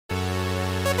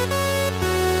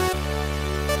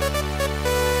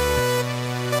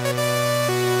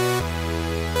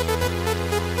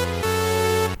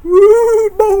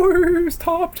RudeBoyz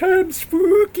Top 10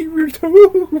 Spooky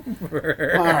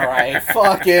October. Alright,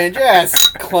 fucking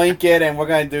just clink it and we're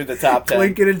going to do the top 10.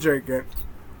 Clink it and drink it.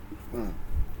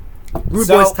 RudeBoyz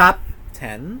So- Top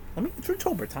 10. Let me, it's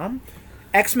October, Tom.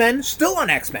 X-Men, still on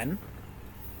X-Men.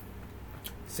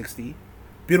 60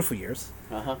 beautiful years.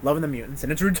 Loving the mutants.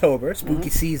 And it's October, spooky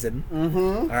season.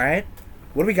 Alright?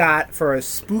 What do we got for a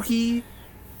spooky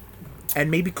and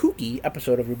maybe kooky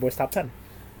episode of RudeBoyz Top 10?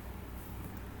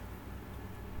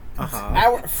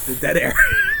 The dead air.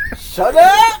 Shut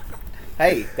up!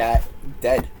 Hey, that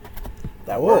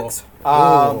works.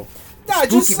 No, spooky,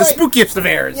 just the like, spookiest of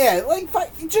airs. yeah, like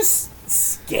just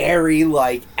scary,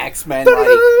 like X-Men, like I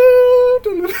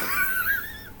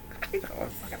know, I'm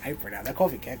fucking hyped right now. That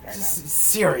coffee kicked right now.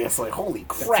 seriously, holy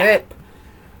That's crap! it.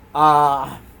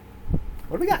 What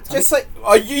do we got, Tommy? Just like,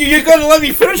 you're gonna let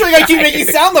me finish? Or you gotta keep making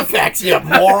sound effects, you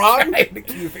moron!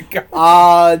 Keep it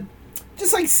going.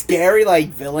 Just like scary, like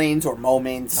villains or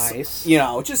moments. Nice. You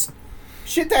know, just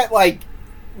shit that like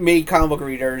made comic book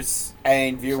readers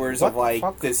and viewers So of like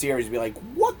fuck? this series be like,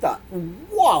 "What the?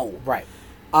 Whoa!" Right.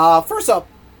 First up,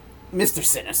 Mr.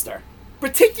 Sinister,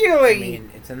 particularly I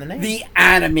mean, it's in the name. the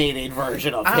animated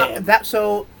version of him.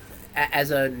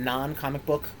 As a non-comic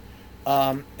book,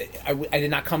 I did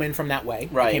not come in from that way.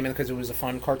 Right. I came in because it was a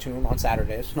fun cartoon on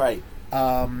Saturdays. Right.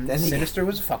 Sinister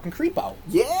was a fucking creepo.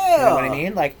 Yeah. You know what I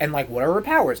mean? Like, and like, what are her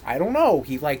powers? I don't know.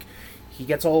 He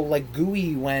gets all like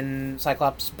gooey when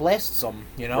Cyclops blasts him.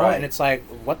 You know, Right. and it's like,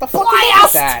 what the fuck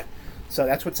is that? So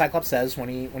that's what Cyclops says when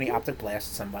he optic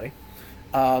blasts somebody.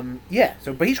 Yeah.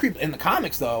 So, but he's creepy in the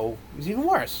comics though. He's even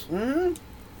worse. Mm-hmm.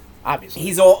 Obviously,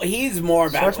 He's more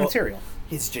about source material.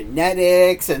 his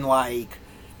genetics and like.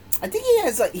 I think he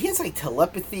has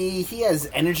telepathy. He has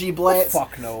energy blasts.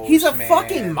 Fuck knows. He's a man.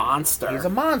 fucking monster. He's a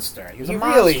monster. He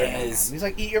really man. is. He's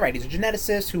like, you're right. He's a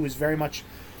geneticist who is very much,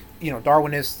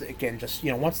 Darwinistic and just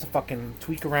wants to fucking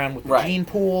tweak around with the Right. gene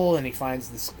pool, and he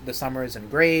finds the Summers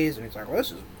and Greys, and he's like, well,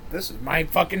 this is my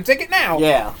fucking ticket now.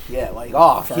 Yeah, like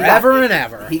Forever and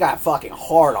ever. He got fucking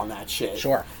hard on that shit.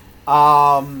 Sure.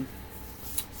 The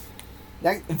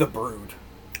Brood.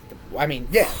 I mean,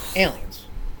 yeah, aliens.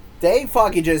 They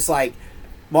fucking just like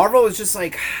Marvel was just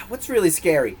like, what's really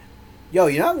scary? Yo,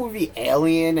 you know that movie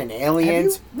Alien and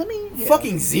Aliens?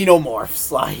 Fucking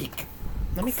xenomorphs, like.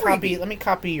 Let me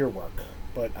copy your work,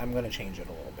 but I'm gonna change it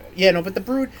a little bit. Yeah, no, but the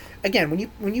Brood again. When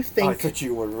you think, I thought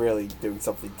you were really doing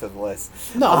something to the list.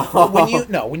 No,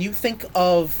 when you think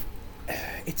of,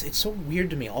 it's so weird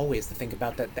to me always to think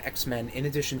about that the X-Men, in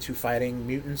addition to fighting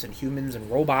mutants and humans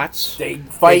and robots, they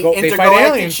fight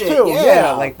aliens shit. too.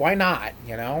 Yeah, like why not?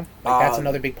 That's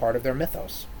another big part of their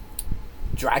mythos.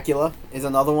 Dracula is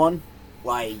another one.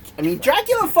 Like, I mean,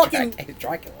 Dracula fucking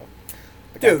Dracula,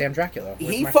 the dude, goddamn Dracula.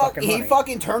 He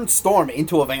fucking turned Storm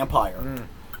into a vampire.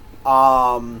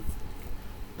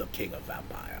 The king of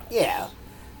vampires. Yeah,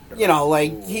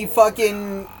 he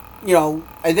fucking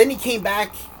and then he came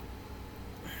back.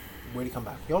 Where'd he come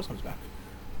back? He always comes back.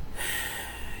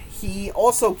 He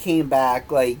also came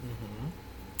back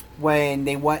when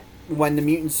the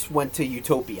mutants went to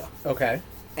Utopia. Okay.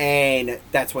 And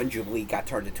that's when Jubilee got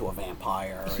turned into a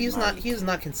vampire. He is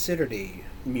not considered a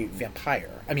mutant vampire.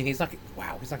 I mean, he's not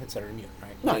considered a mutant,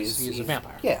 right? No, he's a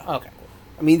vampire. Yeah. Okay.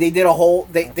 I mean, they did a whole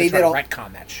they did a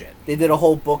retcon that shit. They did a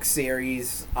whole book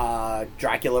series,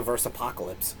 Dracula vs.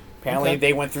 Apocalypse. Apparently,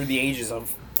 they went through the ages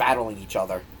of battling each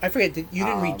other. I forget. You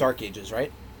didn't read Dark Ages,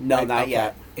 right? No, right? not Okay.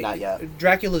 yet. Not yet.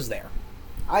 Dracula's there,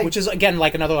 which is again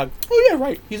like another like. Oh yeah,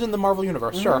 right. He's in the Marvel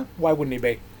universe. Mm-hmm. Sure. Why wouldn't he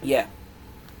be? Yeah.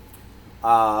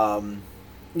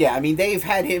 Yeah. I mean, they've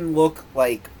had him look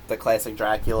like the classic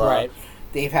Dracula. Right.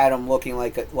 They've had him looking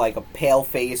like a pale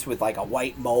face with like a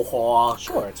white mohawk.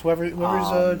 Sure, it's whoever's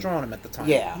drawing him at the time.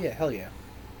 Yeah. Yeah. Hell yeah.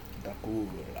 Dracula.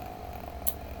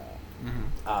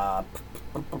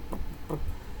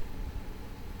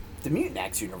 The Mutant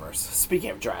X universe.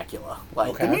 Speaking of Dracula,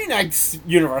 the Mutant X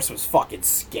universe was fucking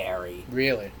scary.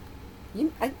 Really?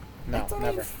 No,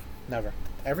 never.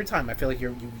 Every time I feel like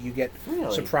you get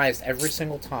surprised every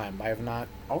single time. I have not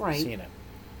seen it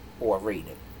or read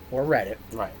it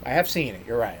Right. I have seen it.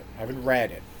 You're right. I haven't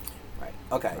read it. Right.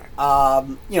 Okay.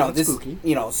 Right. This spooky.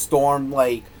 Storm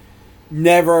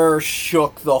never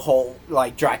shook the whole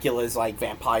Dracula's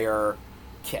vampire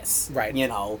kiss. Right.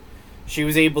 She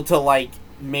was able to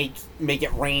make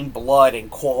it rain blood and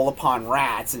call upon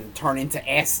rats and turn into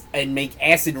and make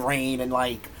acid rain and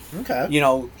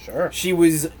okay. Sure.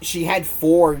 She had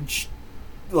Forge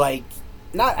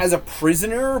not as a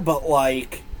prisoner but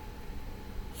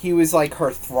he was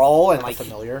her thrall and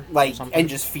familiar and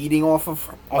just feeding off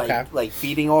of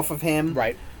feeding off of him.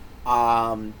 Right.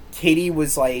 Kitty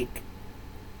was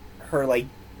her like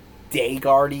day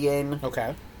guardian.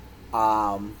 Okay.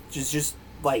 Just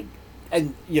like,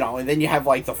 and and then you have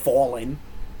like the Fallen,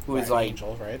 who is like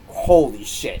Angel, right? Holy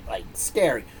shit, like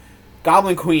scary.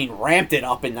 Goblin Queen ramped it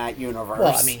up in that universe.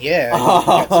 Well, I mean, yeah, you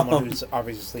got someone who's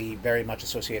obviously very much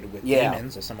associated with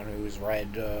demons, as someone who's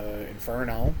read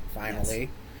Inferno, finally. Yes.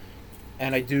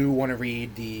 And I do want to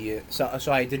read the...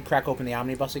 So I did crack open the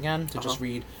omnibus again to just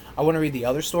read... I want to read the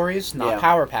other stories, not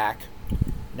Power Pack.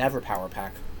 Never Power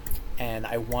Pack. And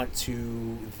I want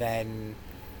to then...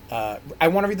 I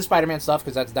want to read the Spider-Man stuff,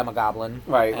 because that's Demogoblin.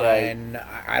 Right. And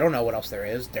I don't know what else there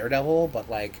is. Daredevil, but,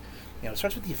 like... it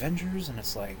starts with the Avengers, and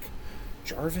it's like...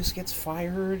 Jarvis gets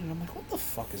fired, and I'm like, what the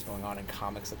fuck is going on in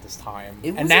comics at this time?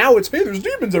 And now it's, hey, there's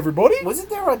demons, everybody! Wasn't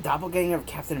there a doppelganger of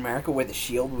Captain America where the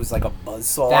shield was like a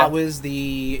buzzsaw? That was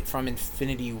from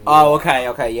Infinity War. Oh,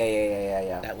 okay,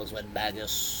 yeah. That was when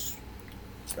Magus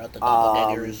brought the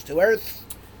doppelgangers to Earth.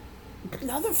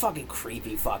 Another fucking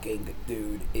creepy fucking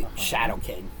dude, Shadow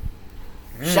King.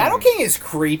 Shadow King is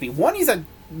creepy. One, he's a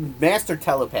master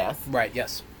telepath. Right,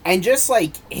 yes. And just,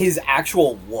 like, his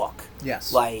actual look.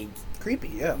 Yes. Like... creepy,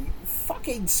 yeah.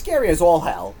 Fucking scary as all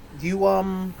hell.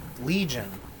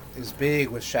 Legion is big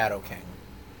with Shadow King.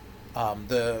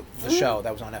 The show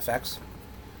that was on FX.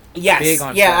 Yes. Big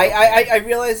on I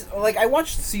realized, like, I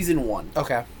watched season 1.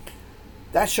 Okay.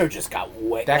 That show just got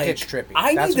way... That gets trippy.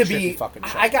 That's a trippy fucking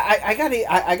show.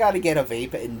 I gotta get a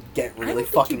vape and get really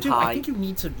fucking high. I think you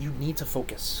need to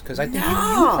focus, because I think you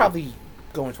probably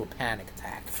go into a panic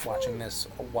attack watching this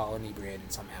while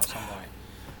inebriated somehow, some way.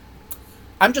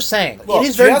 I'm just saying, it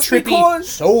is very trippy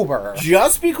sober.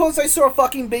 Just because I saw a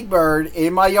fucking Big Bird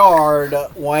in my yard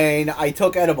when I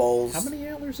took edibles. How many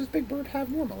antlers does Big Bird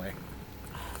have normally?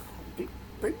 Big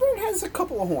Bird has a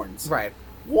couple of horns. Right.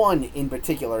 One in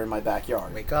particular in my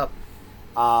backyard. Wake up.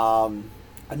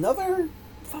 Another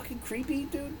fucking creepy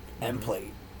dude.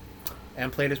 M-Plate.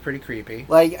 M-Plate is pretty creepy.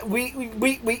 Like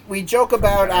we joke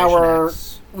about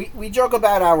we joke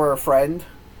about our friend.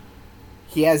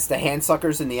 He has the hand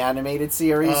suckers in the animated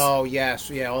series. Oh yes,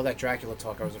 yeah, all that Dracula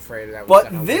talk. I was afraid of that.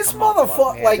 But this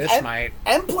motherfucker, like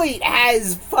M-Plate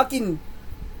has fucking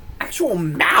actual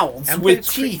mouths with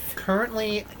teeth.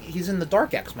 Currently, he's in the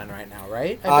Dark X-Men right now,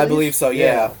 right? I believe so.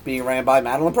 Yeah, being ran by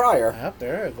Madeline Pryor. Up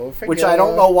there, go figure. Which I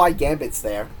don't know why Gambit's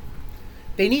there.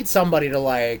 They need somebody to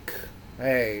like,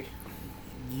 hey.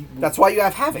 That's why you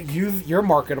have Havoc. You're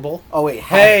marketable. Oh wait,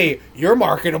 hey, you're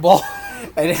marketable.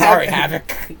 And sorry,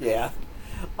 Havoc. Yeah.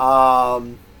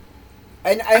 And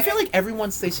I feel like every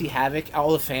once they see Havoc,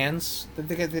 all the fans,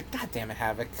 they God damn it,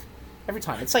 Havoc. Every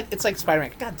time it's like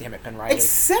Spider-Man. God damn it, Ben Reilly.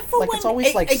 Except for like when it's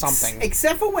always like something.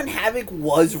 Except for when Havoc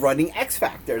was running X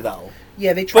Factor, though.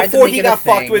 Yeah, they tried before to make he it got a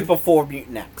thing. fucked with before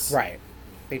Mutant X. Right.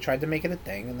 They tried to make it a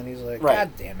thing, and then he's like,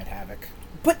 God damn it, Havoc.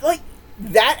 But like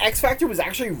that X Factor was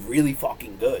actually really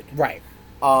fucking good. Right.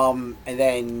 And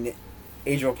then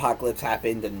Age of Apocalypse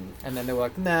happened, and then they were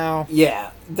like, no.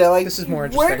 Yeah. They're like, this is more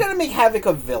interesting. We're going to make Havoc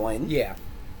a villain. Yeah.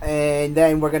 And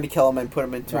then we're going to kill him and put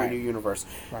him into a new universe.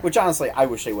 Right. Which, honestly, I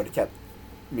wish they would have kept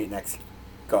Mutant X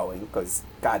going, because,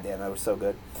 goddamn, that was so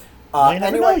good. You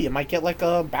never know. You might get, like,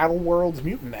 a Battle Worlds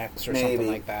Mutant X or something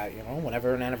like that,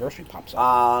 whenever an anniversary pops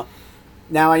up.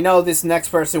 Now, I know this next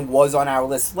person was on our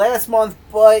list last month,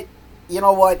 but... You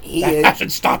know what? That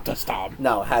hasn't stopped us, Tom.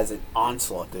 No, it hasn't.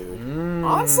 Onslaught, dude.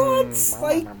 Onslaught's,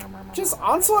 like, just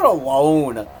Onslaught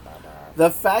alone. The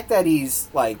fact that he's,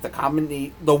 like,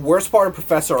 the worst part of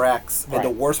Professor X and the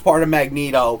worst part of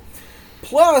Magneto,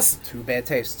 plus... Two bad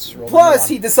tastes. Plus,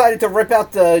 he decided to rip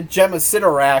out the Gem of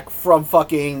Sidorak from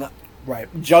fucking...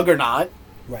 Juggernaut.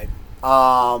 Right.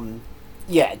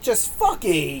 Yeah, just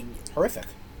fucking... Horrific.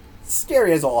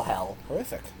 Scary as all hell.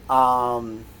 Horrific.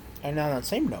 And on that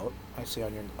same note... I see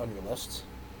on your lists.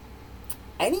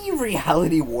 Any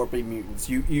reality warping mutants?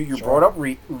 You brought up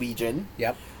Legion.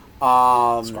 Yep.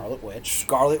 Scarlet Witch.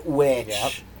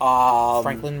 Yep.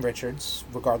 Franklin Richards,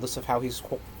 regardless of how he's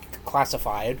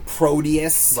classified.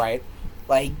 Proteus. Right.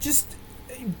 Like, just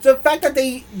the fact that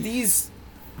these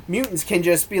mutants can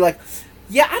just be like,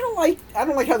 yeah, I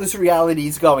don't like how this reality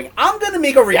is going. I'm gonna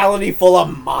make a reality full of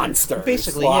monsters.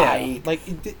 Basically, yeah. Like,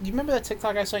 do you remember that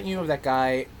TikTok I sent you of that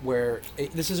guy where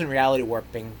this isn't reality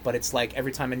warping, but it's like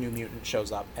every time a new mutant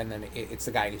shows up, and then it's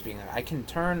the guy and he's being like, I can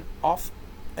turn off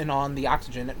and on the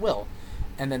oxygen at will,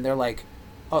 and then they're like,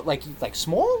 like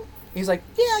small. He's like,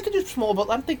 yeah, I could do small, but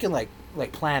I'm thinking like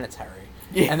planetary.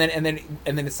 Yeah. And then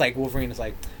it's like Wolverine is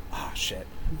like, oh shit.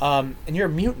 And you're a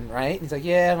mutant, right? And he's like,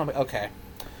 yeah. And I'm like, okay.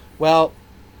 Well,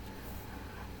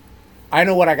 I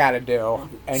know what I gotta do,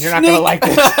 and you're not gonna like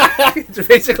this. It's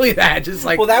basically that. Just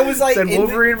like, well, that was like send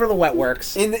Wolverine for the wet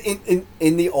works. In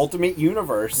the Ultimate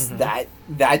Universe, that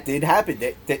did happen.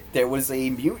 That there was a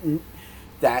mutant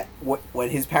that when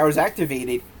his powers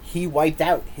activated, he wiped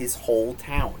out his whole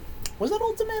town. Was that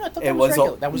Ultimate? I thought that was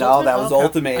regular. That was no, Ultimate? that was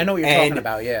Ultimate. I know what you're talking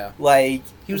about. Yeah, like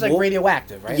he was like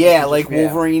radioactive, right? Yeah, like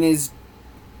Wolverine is.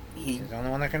 He's the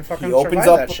only one that can fucking. He opens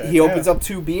up. He opens up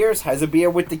 2 beers, has a beer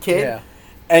with the kid,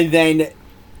 and then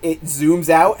it zooms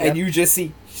out, and you just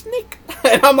see Snick,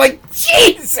 and I'm like,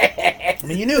 Jesus! I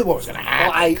mean, you knew what was gonna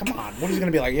happen. Like, come on, what is he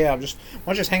gonna be like? Yeah, why don't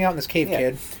you just hang out in this cave,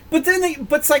 kid? But then,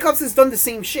 but Cyclops has done the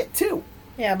same shit too.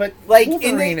 Yeah, but like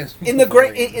in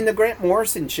the Grant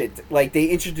Morrison shit, like they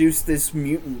introduced this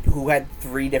mutant who had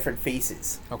 3 different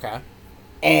faces. Okay.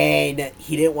 And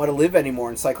he didn't want to live anymore,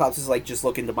 and Cyclops is like, just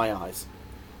look into my eyes.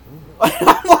 And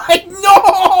I'm like,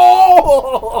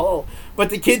 no! But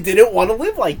the kid didn't want to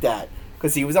live like that,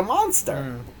 because he was a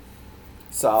monster.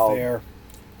 So, fair.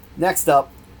 Next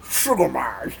up, Sugar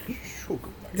Man.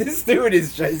 This dude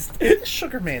is just...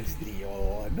 Sugar Man's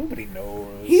deal. Nobody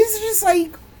knows. He's just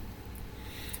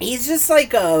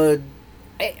like a...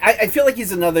 I feel like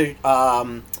he's another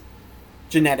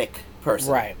genetic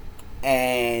person. Right.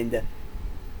 And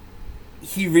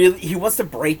he wants to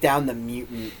break down the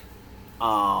mutant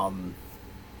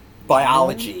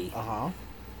biology.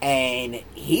 And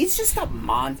he's just a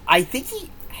I think he...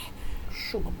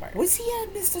 Sugar Man. Was he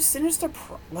at Mr. Sinister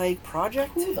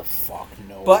project? Who the fuck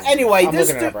knows? But anyway,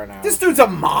 this dude's a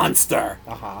monster.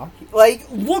 Like,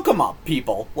 look him up,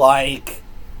 people. Like...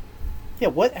 Yeah,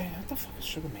 what the fuck is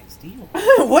Sugar Man's deal?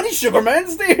 What is Sugar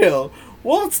Man's deal?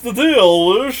 What's the deal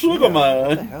with Sugar Man?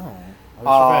 What the hell? I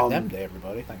survived them day,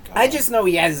 everybody. Thank God. I just know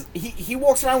he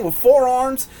walks around with 4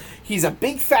 arms, he's a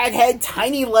big fat head,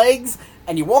 tiny legs,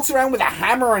 and he walks around with a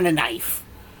hammer and a knife.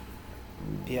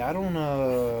 Yeah, I don't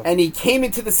And he came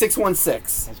into the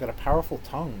 616. He's got a powerful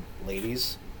tongue,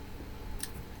 ladies.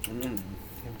 Give you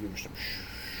some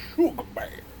Sugar Man.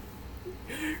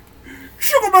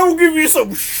 Sugar Man will give you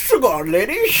some sugar,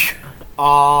 ladies.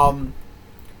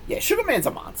 Yeah, Sugar Man's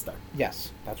a monster.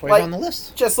 Yes, that's why he's on the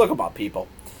list. Just look him up, people.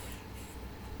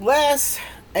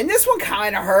 And this one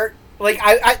kind of hurt. Like,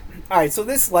 alright, so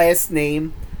this last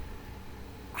name,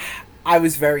 I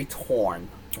was very torn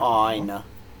on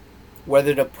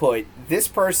whether to put this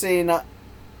person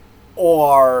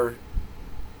or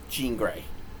Jean Grey.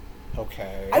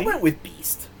 Okay. I went with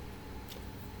Beast.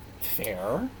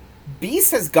 Fair.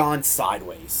 Beast has gone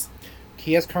sideways.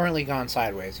 He has currently gone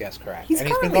sideways, yes, correct. He's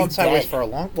been going sideways for a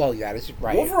long... Well, yeah, that's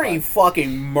right. Wolverine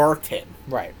fucking murked him.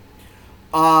 Right.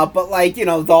 But, like, you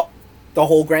know, the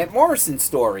whole Grant Morrison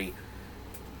story,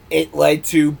 it led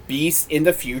to Beast in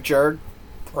the future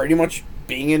pretty much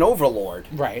being an overlord.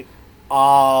 Right.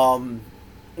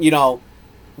 You know,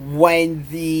 when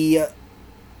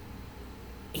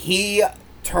he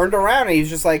turned around and he was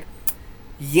just like,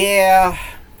 yeah,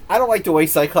 I don't like the way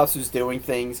Cyclops was doing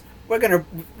things. We're gonna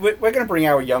bring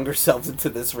our younger selves into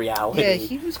this reality. Yeah,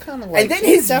 he was kind of like... And then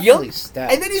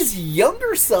his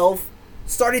younger self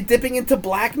started dipping into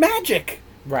black magic.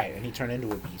 Right, and he turned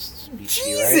into a beast.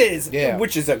 Jesus! Right? Yeah.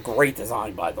 Which is a great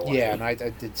design, by the way. Yeah, and I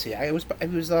did see it. It was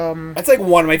That's like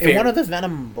one of my favorites. One of the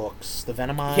Venom books. The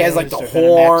Venomized. He has like the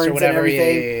horns or whatever. And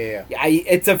everything. Yeah.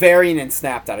 It's a variant in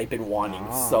Snap that I've been wanting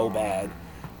so bad.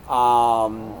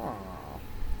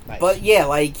 Nice. But yeah,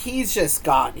 like he's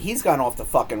gone off the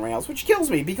fucking rails, which kills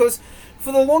me because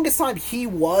for the longest time he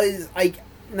was like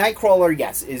Nightcrawler,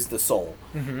 yes, is the soul.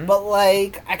 But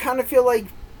like I kind of feel like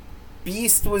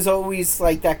Beast was always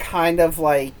like that kind of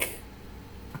like,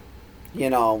 you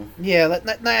know. Yeah,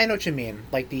 I know what you mean.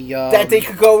 Like the that they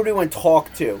could go to and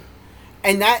talk to,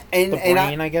 and the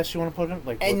brain, I guess you want to put it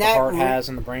like what the heart has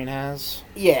and the brain has.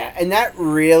 Yeah, and that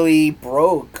really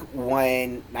broke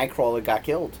when Nightcrawler got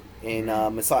killed in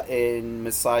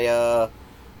Messiah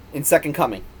in Second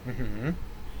Coming.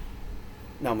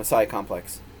 No, Messiah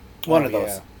Complex. One of those.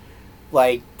 Yeah.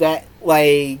 Like that,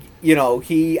 like, you know,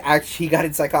 he got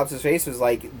in Cyclops' face, was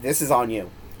like, this is on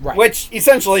you. Right. Which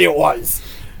essentially it was.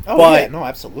 Oh, but, yeah, no,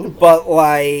 absolutely. But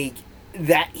like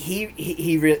that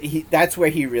he really that's where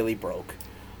he really broke.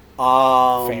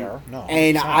 Fair. No.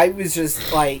 And I was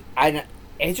just like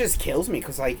it just kills me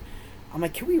because like I'm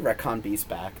like, can we retcon Beast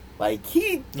back? Like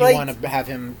you want to have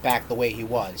him back the way he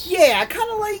was. Yeah, I kind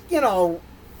of like, you know,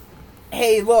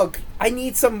 hey, look, I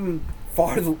need some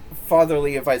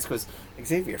fatherly advice because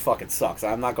Xavier fucking sucks.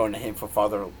 I'm not going to him for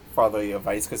fatherly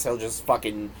advice because he'll just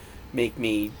fucking make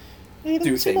me He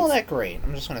doesn't seem all that great.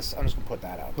 I'm just gonna put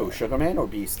that out. Who, Sugar Man or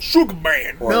Beast? Sugar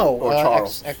Man. Or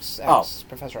Charles.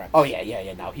 Professor X. Oh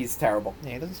yeah. No, he's terrible.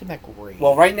 Yeah, he doesn't seem that great.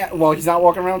 Well, right now, he's not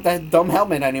walking around with that dumb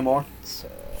helmet anymore.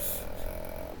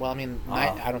 Well, I mean,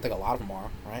 I don't think a lot of them are,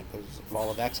 right? Because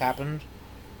Fall of X happened.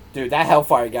 Dude, that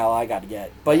Hellfire gal I gotta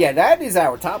get. But yeah, that is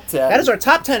our top 10. That is our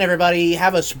top 10, everybody.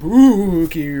 Have a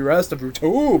spooky rest of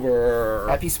October.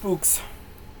 Happy spooks.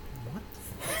 What?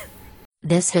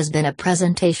 This has been a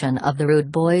presentation of the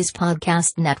RudeBoyz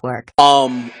Podcast Network.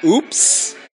 Oops.